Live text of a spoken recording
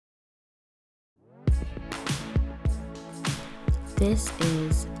This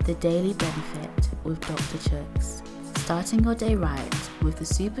is The Daily Benefit with Dr. Chuks, starting your day right with the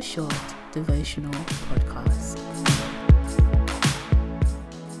super short devotional podcast.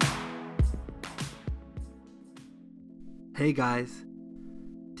 Hey guys,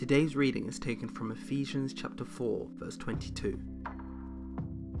 today's reading is taken from Ephesians chapter 4 verse 22.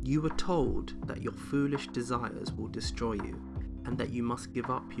 You were told that your foolish desires will destroy you and that you must give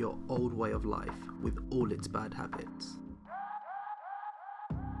up your old way of life with all its bad habits.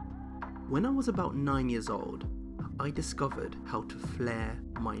 When I was about 9 years old, I discovered how to flare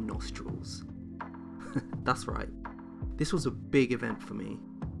my nostrils. That's right, this was a big event for me.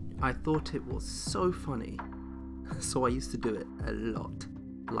 I thought it was so funny, so I used to do it a lot.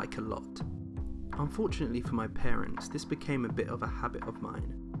 Unfortunately for my parents, this became a bit of a habit of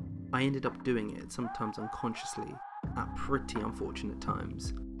mine. I ended up doing it, sometimes unconsciously, at pretty unfortunate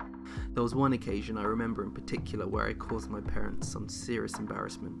times. There was one occasion I remember in particular where I caused my parents some serious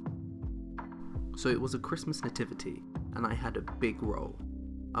embarrassment. So it was a Christmas nativity, and I had a big role.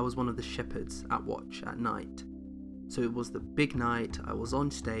 I was one of the shepherds at watch at night. So it was the big night, I was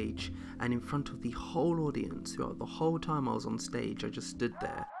on stage, and in front of the whole audience, throughout the whole time I was on stage, I just stood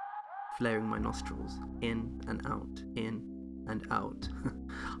there, flaring my nostrils, in and out, in and out.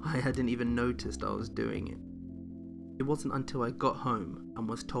 I hadn't even noticed I was doing it. It wasn't until I got home and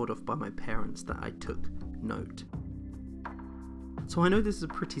was told off by my parents that I took note. So I know this is a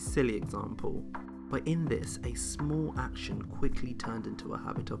pretty silly example, but in this, a small action quickly turned into a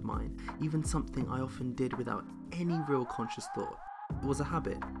habit of mine, even something I often did without any real conscious thought. It was a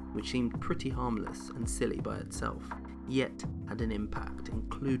habit which seemed pretty harmless and silly by itself, yet had an impact,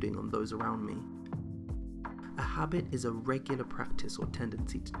 including on those around me. A habit is a regular practice or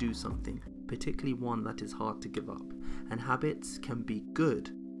tendency to do something, particularly one that is hard to give up, and habits can be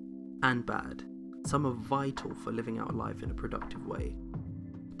good and bad. Some are vital for living out life in a productive way.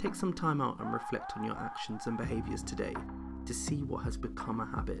 Take some time out and reflect on your actions and behaviours today to see what has become a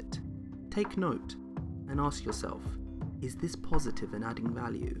habit. Take note and ask yourself, is this positive and adding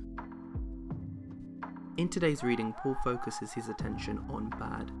value? In today's reading, Paul focuses his attention on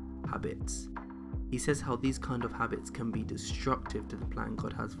bad habits. He says how these kind of habits can be destructive to the plan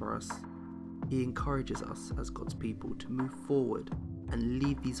God has for us. He encourages us as God's people to move forward and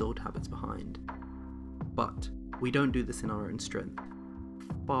leave these old habits behind. But we don't do this in our own strength.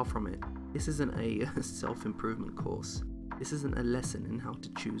 Far from it. This isn't a self-improvement course. This isn't a lesson in how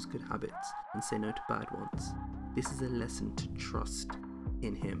to choose good habits and say no to bad ones. This is a lesson to trust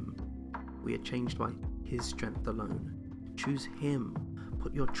in Him. We are changed by His strength alone. Choose Him.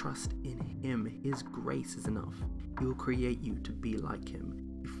 Put your trust in Him. His grace is enough. He will create you to be like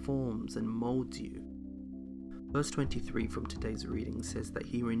Him. He forms and molds you. Verse 23 from today's reading says that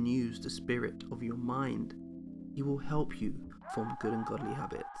He renews the spirit of your mind. He will help you form good and godly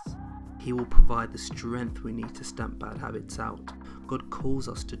habits. He will provide the strength we need to stamp bad habits out. God calls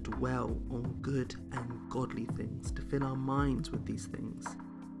us to dwell on good and godly things, to fill our minds with these things.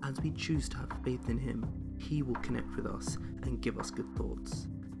 As we choose to have faith in Him, He will connect with us and give us good thoughts,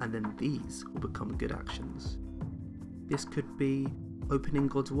 and then these will become good actions. This could be opening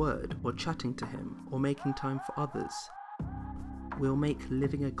God's Word, or chatting to Him, or making time for others. We'll make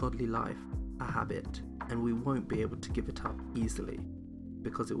living a godly life a habit, and we won't be able to give it up easily,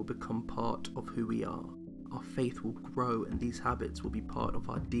 because it will become part of who we are. Our faith will grow, and these habits will be part of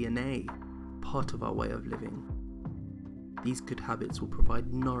our DNA, part of our way of living. These good habits will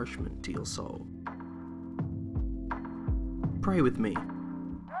provide nourishment to your soul. Pray with me.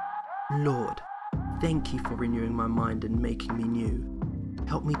 Lord, thank You for renewing my mind and making me new.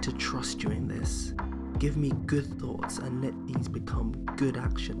 Help me to trust You in this. Give me good thoughts and let these become good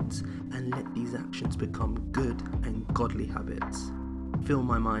actions, and let these actions become good and godly habits. Fill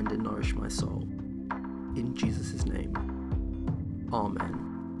my mind and nourish my soul. In Jesus' name, Amen.